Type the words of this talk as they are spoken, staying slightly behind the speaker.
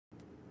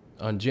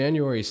On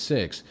January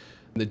 6,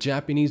 the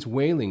Japanese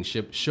whaling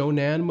ship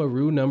Shonan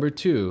Maru No.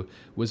 2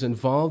 was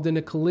involved in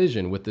a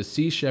collision with the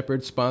Sea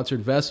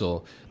Shepherd-sponsored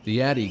vessel, the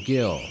Ady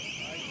Gil.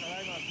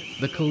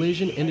 The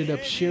collision ended up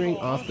shearing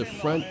off the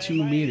front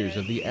 2 meters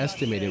of the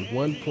estimated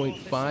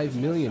 $1.5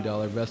 million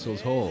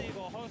vessel's hull.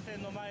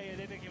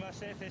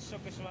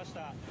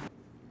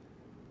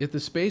 If the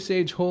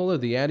space-age hull of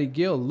the Ady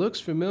Gil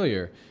looks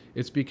familiar,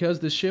 it's because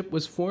the ship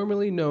was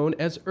formerly known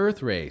as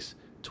Earthrace,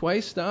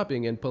 twice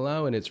stopping in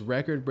Palau in its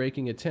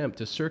record-breaking attempt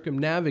to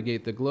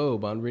circumnavigate the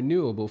globe on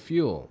renewable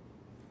fuel.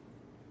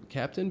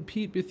 Captain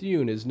Pete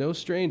Bethune is no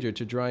stranger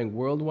to drawing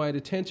worldwide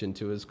attention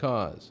to his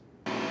cause.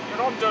 And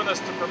I'm doing this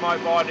to promote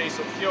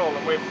biodiesel fuel,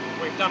 and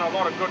we've done a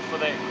lot of good for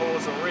that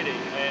cause already.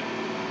 And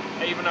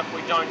even if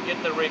we don't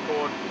get the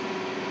record,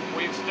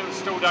 we've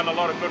still done a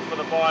lot of good for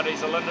the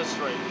biodiesel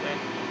industry.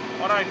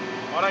 And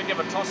I don't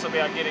give a toss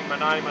about getting my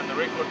name in the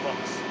record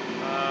books.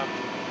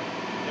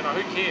 You know,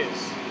 who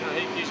cares? You know,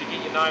 who cares you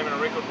get your name in a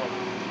record book?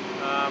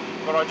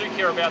 But I do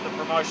care about the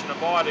promotion of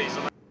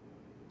biodiesel.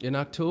 In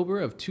October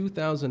of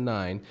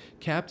 2009,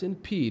 Captain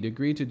Pete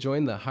agreed to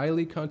join the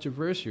highly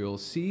controversial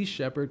Sea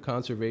Shepherd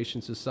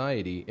Conservation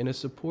Society in a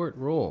support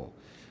role,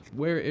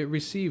 where it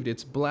received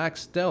its Black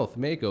Stealth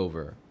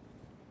makeover.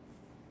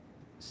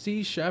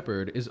 Sea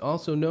Shepherd is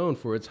also known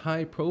for its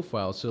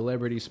high-profile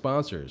celebrity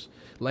sponsors,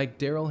 like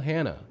Daryl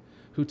Hannah,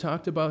 who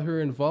talked about her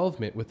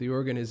involvement with the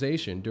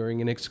organization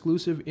during an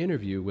exclusive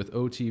interview with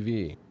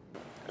OTV.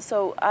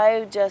 So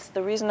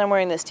the reason I'm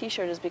wearing this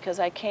t-shirt is because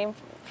I came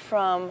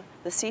from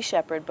the Sea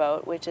Shepherd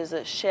boat, which is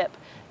a ship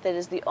that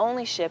is the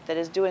only ship that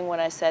is doing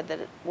what I said that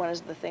one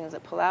of the things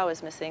that Palau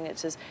is missing.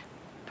 It's just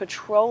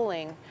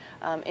patrolling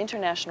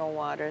international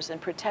waters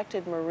and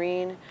protected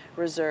marine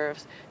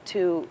reserves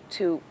to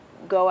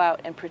go out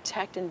and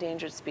protect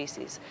endangered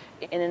species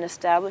in an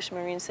established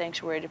marine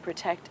sanctuary to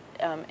protect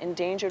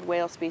endangered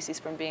whale species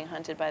from being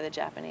hunted by the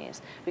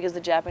Japanese, because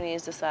the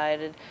Japanese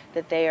decided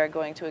that they are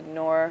going to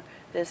ignore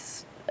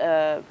this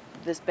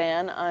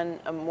ban on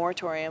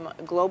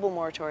a global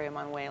moratorium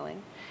on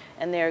whaling,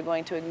 and they are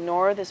going to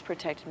ignore this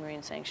protected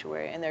marine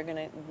sanctuary, and they're going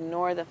to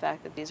ignore the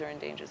fact that these are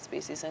endangered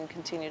species and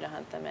continue to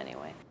hunt them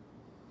anyway.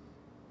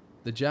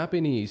 The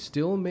Japanese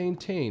still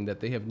maintain that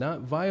they have not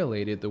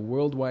violated the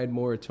worldwide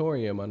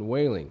moratorium on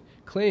whaling,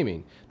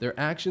 claiming their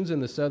actions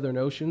in the Southern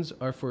Oceans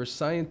are for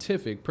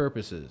scientific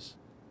purposes.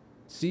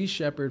 Sea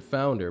Shepherd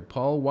founder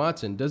Paul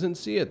Watson doesn't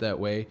see it that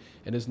way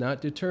and is not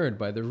deterred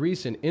by the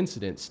recent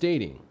incident,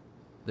 stating,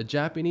 "The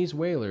Japanese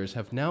whalers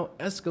have now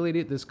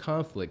escalated this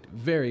conflict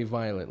very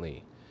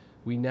violently.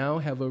 We now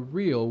have a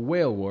real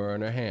whale war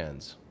on our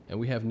hands, and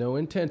we have no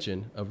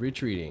intention of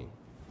retreating."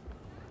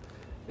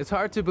 It's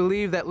hard to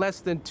believe that less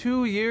than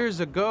 2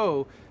 years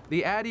ago,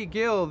 the Ady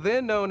Gil,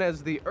 then known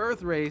as the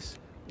Earthrace,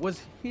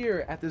 was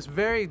here at this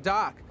very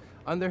dock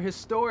on their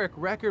historic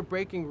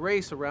record-breaking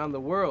race around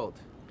the world.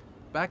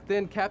 Back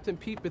then, Captain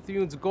Pete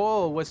Bethune's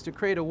goal was to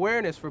create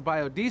awareness for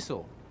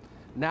biodiesel.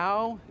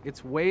 Now,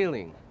 it's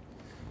whaling.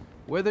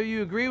 Whether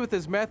you agree with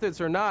his methods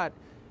or not,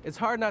 it's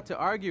hard not to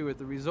argue with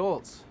the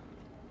results.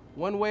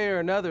 One way or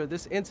another,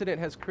 this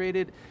incident has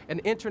created an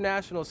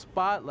international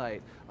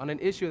spotlight on an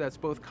issue that's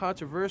both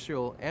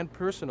controversial and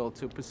personal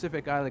to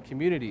Pacific Island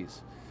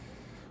communities.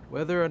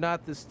 Whether or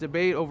not this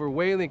debate over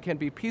whaling can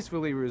be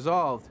peacefully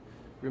resolved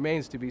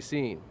remains to be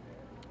seen.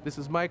 This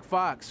is Mike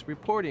Fox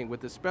reporting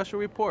with a special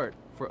report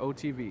for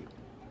OTV.